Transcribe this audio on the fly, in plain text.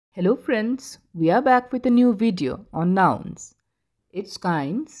Hello friends, we are back with a new video on nouns, its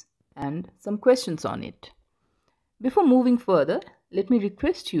kinds and some questions on it. Before moving further, let me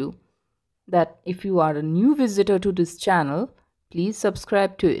request you that if you are a new visitor to this channel, please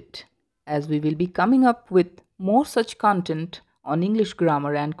subscribe to it as we will be coming up with more such content on English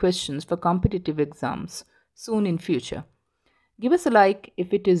grammar and questions for competitive exams soon in future. Give us a like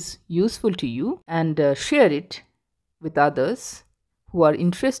if it is useful to you and share it with others who are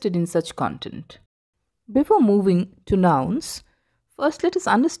interested in such content. Before moving to nouns, first let us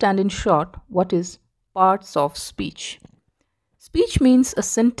understand in short what is parts of speech. Speech means a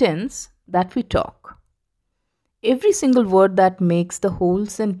sentence that we talk. Every single word that makes the whole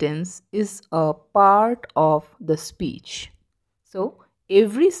sentence is a part of the speech. So,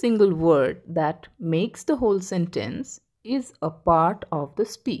 every single word that makes the whole sentence is a part of the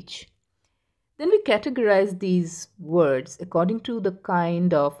speech. Then we categorize these words according to the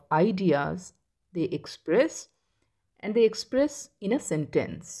kind of ideas they express, and they express in a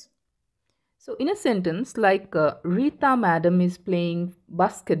sentence. So in a sentence like Rita madam is playing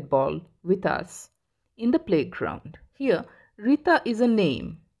basketball with us in the playground. Here Rita is a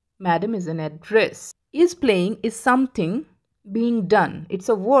name, madam is an address. Is playing is something being done. It's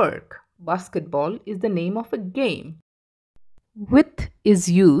a work. Basketball is the name of a game. With is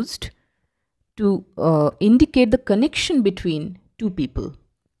used to indicate the connection between two people.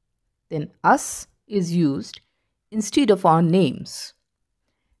 Then us is used instead of our names.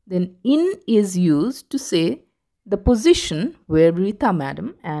 Then in is used to say the position where Rita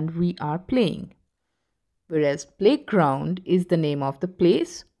madam and we are playing. Whereas playground is the name of the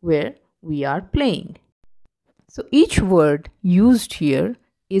place where we are playing. So each word used here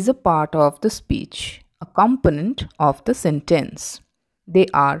is a part of the speech, a component of the sentence. They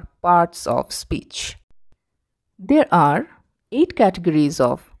are parts of speech. There are 8 categories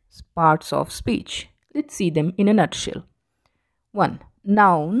of parts of speech. Let's see them in a nutshell. 1.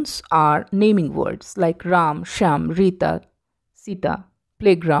 Nouns are naming words like Ram, Sham, Rita, Sita,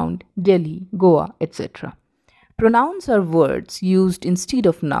 playground, Delhi, Goa, etc. Pronouns are words used instead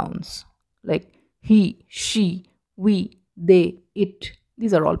of nouns like he, she, we, they, it.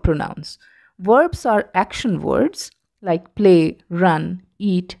 These are all pronouns. Verbs are action words like play, run,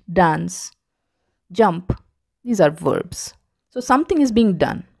 eat, dance, jump. These are verbs. So something is being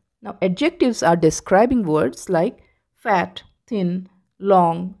done. Now adjectives are describing words like fat, thin,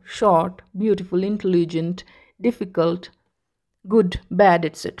 long, short, beautiful, intelligent, difficult, good, bad,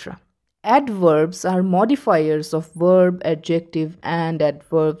 etc. Adverbs are modifiers of verb, adjective, and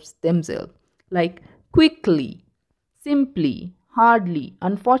adverbs themselves, like quickly, simply, hardly,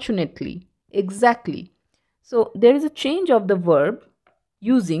 unfortunately, exactly. So there is a change of the verb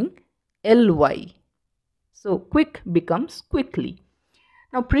using ly. So quick becomes quickly.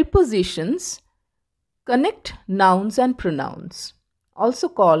 Now prepositions connect nouns and pronouns, also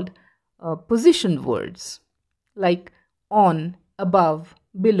called position words like on, above,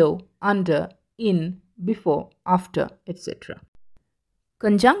 below, under, in, before, after, etc.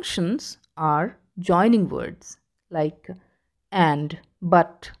 Conjunctions are joining words like and,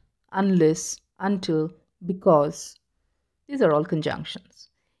 but, unless, until, because. These are all conjunctions.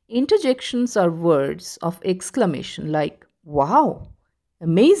 Interjections are words of exclamation like wow,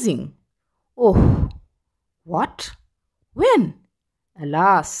 amazing, oh, what, when,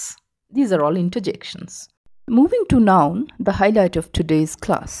 alas. These are all interjections. Moving to noun, the highlight of today's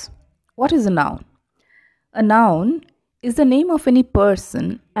class. What is a noun? A noun is the name of any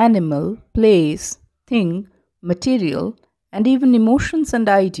person, animal, place, thing, material, and even emotions and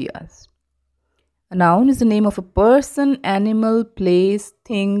ideas. A noun is the name of a person, animal, place,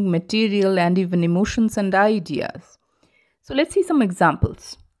 thing, material, and even emotions and ideas. So let's see some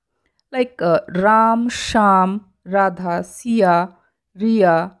examples. Like Ram, Sham, Radha, Sia,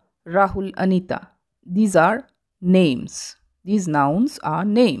 Riya, Rahul, Anita. These are names. These nouns are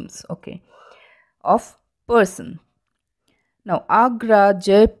names, okay, of person. Now, Agra,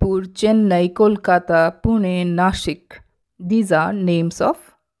 Jaipur, Chennai, Kolkata, Pune, Nashik. These are names of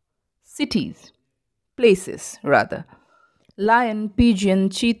cities, places rather. Lion, pigeon,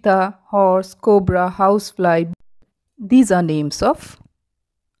 cheetah, horse, cobra, housefly. These are names of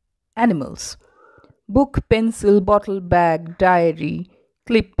animals. Book, pencil, bottle, bag, diary,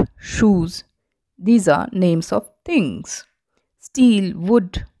 clip, shoes. These are names of things. Steel,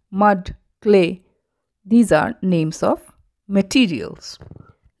 wood, mud, clay. These are names of materials.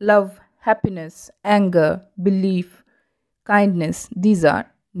 Love, happiness, anger, belief, kindness. These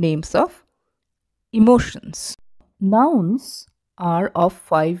are names of emotions. Nouns are of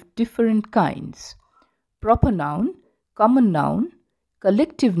 5 different kinds: proper noun, common noun,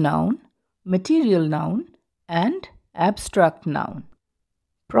 collective noun, material noun, and abstract noun.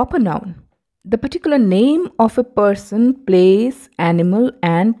 Proper noun. The particular name of a person, place, animal,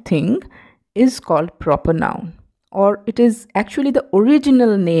 and thing is called proper noun, or it is actually the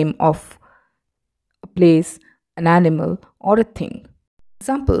original name of a place, an animal, or a thing.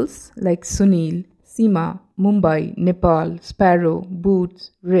 Examples like Sunil, Seema, Mumbai, Nepal, Sparrow,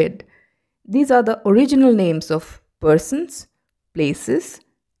 Boots, Red. These are the original names of persons, places,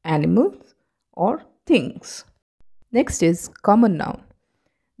 animals, or things. Next is common noun.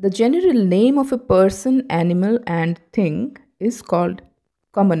 The general name of a person, animal, and thing is called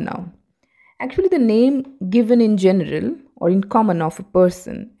common noun. Actually, the name given in general or in common of a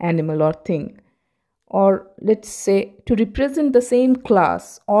person, animal, or thing, or let's say to represent the same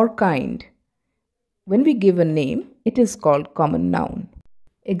class or kind, when we give a name, it is called common noun.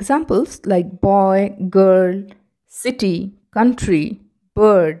 Examples like boy, girl, city, country,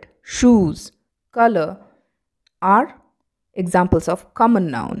 bird, shoes, color are examples of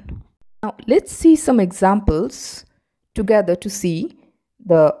common noun. Now let's see some examples together to see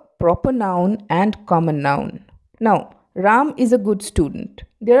the proper noun and common noun. Now Ram is a good student.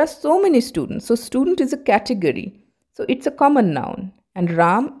 There are so many students. So student is a category. So it's a common noun. And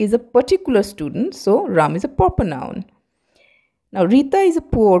Ram is a particular student. So Ram is a proper noun. Now Rita is a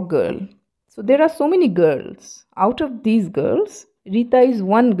poor girl. So there are so many girls. Out of these girls, Rita is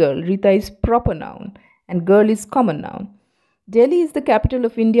one girl. Rita is proper noun. And girl is common noun. Delhi is the capital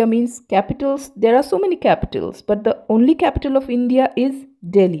of India means capitals. There are so many capitals, but the only capital of India is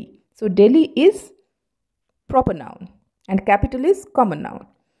Delhi. So Delhi is proper noun and capital is common noun.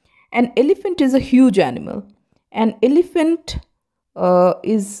 An elephant is a huge animal. An elephant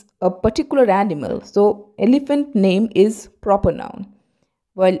is a particular animal. So elephant name is proper noun.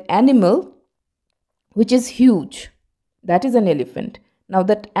 While animal, which is huge, that is an elephant. Now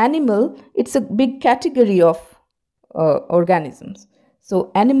that animal, it's a big category of organisms. So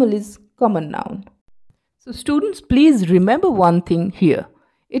animal is common noun. So students, please remember one thing here.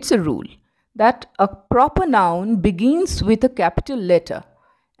 It's a rule that a proper noun begins with a capital letter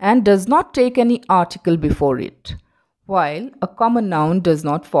and does not take any article before it, while a common noun does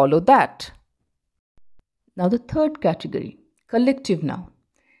not follow that. Now the third category, collective noun.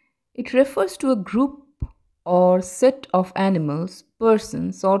 It refers to a group or set of animals,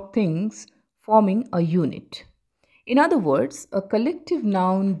 persons, or things forming a unit. In other words, a collective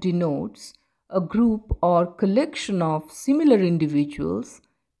noun denotes a group or collection of similar individuals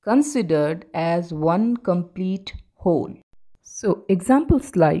considered as one complete whole. So,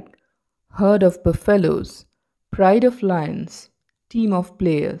 examples like herd of buffaloes, pride of lions, team of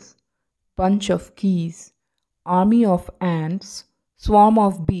players, bunch of keys, army of ants, swarm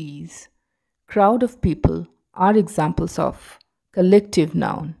of bees, crowd of people are examples of collective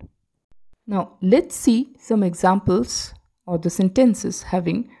noun. Now, let's see some examples or the sentences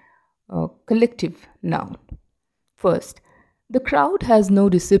having a collective noun. First, the crowd has no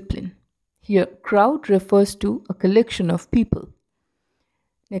discipline. Here, crowd refers to a collection of people.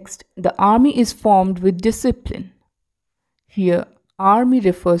 Next, the army is formed with discipline. Here, army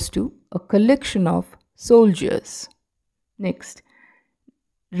refers to a collection of soldiers. Next,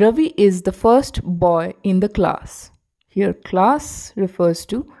 Ravi is the first boy in the class. Here, class refers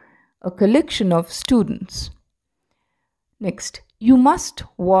to a collection of students. Next, you must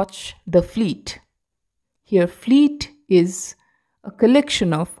watch the fleet. Here, fleet is a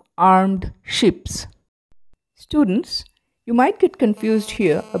collection of armed ships. Students, you might get confused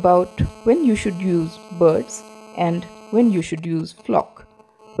here about when you should use birds and when you should use flock.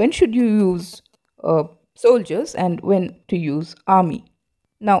 When should you use soldiers and when to use army.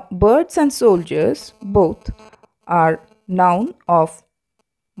 Now, birds and soldiers both are noun of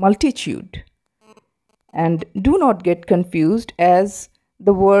multitude. And do not get confused as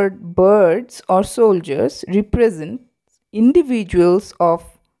the word birds or soldiers represent individuals of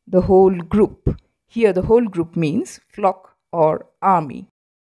the whole group. Here the whole group means flock or army.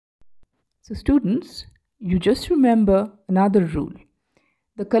 So students, you just remember another rule.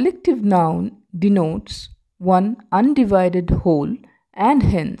 The collective noun denotes one undivided whole and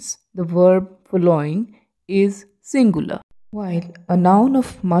hence the verb following is singular. While a noun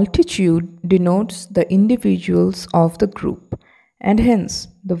of multitude denotes the individuals of the group and hence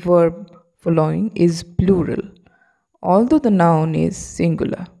the verb following is plural, although the noun is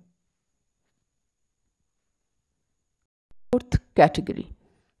singular. Fourth category,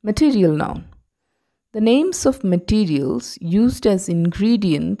 material noun. The names of materials used as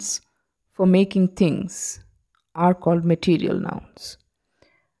ingredients for making things are called material nouns.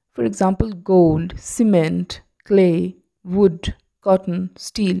 For example, gold, cement, clay, wood, cotton,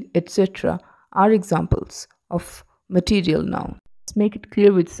 steel, etc. are examples of material noun. Let's make it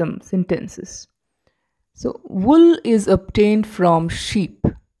clear with some sentences. So, wool is obtained from sheep.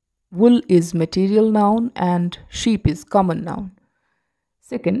 Wool is material noun and sheep is common noun.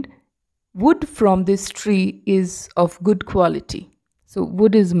 Second, wood from this tree is of good quality. So,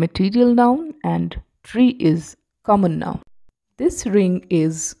 wood is material noun and tree is common noun. This ring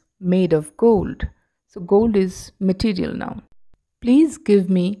is made of gold. So, gold is material noun. Please give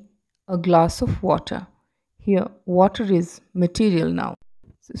me a glass of water. Here, water is material noun.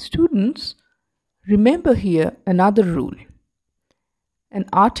 So, students, remember here another rule. An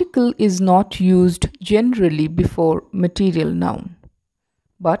article is not used generally before material noun,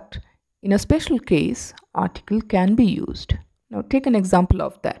 but in a special case, article can be used. Now take an example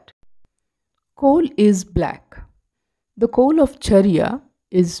of that. Coal is black. The coal of Charya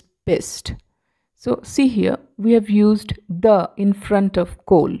is best. So see here, we have used the in front of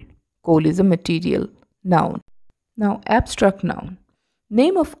coal. Coal is a material noun. Now abstract noun.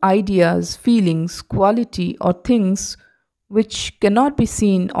 Name of ideas, feelings, quality or things which cannot be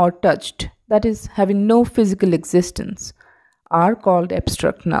seen or touched, that is, having no physical existence, are called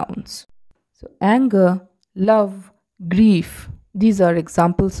abstract nouns. So, anger, love, grief, these are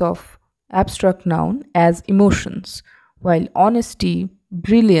examples of abstract noun as emotions, while honesty,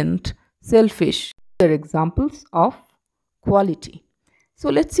 brilliant, selfish are examples of quality. So,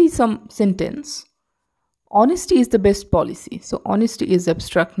 let's see some sentence. Honesty is the best policy. So, honesty is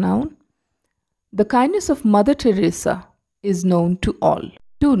abstract noun. The kindness of Mother Teresa is known to all.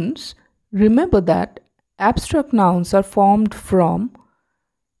 Students, remember that abstract nouns are formed from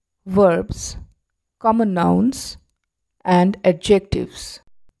verbs, common nouns, and adjectives.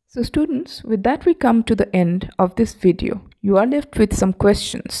 So students, with that we come to the end of this video. You are left with some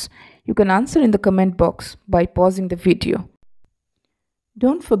questions. You can answer in the comment box by pausing the video.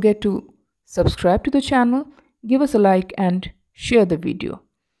 Don't forget to subscribe to the channel, give us a like and share the video.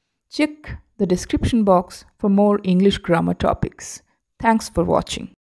 Check the description box for more English grammar topics. Thanks for watching.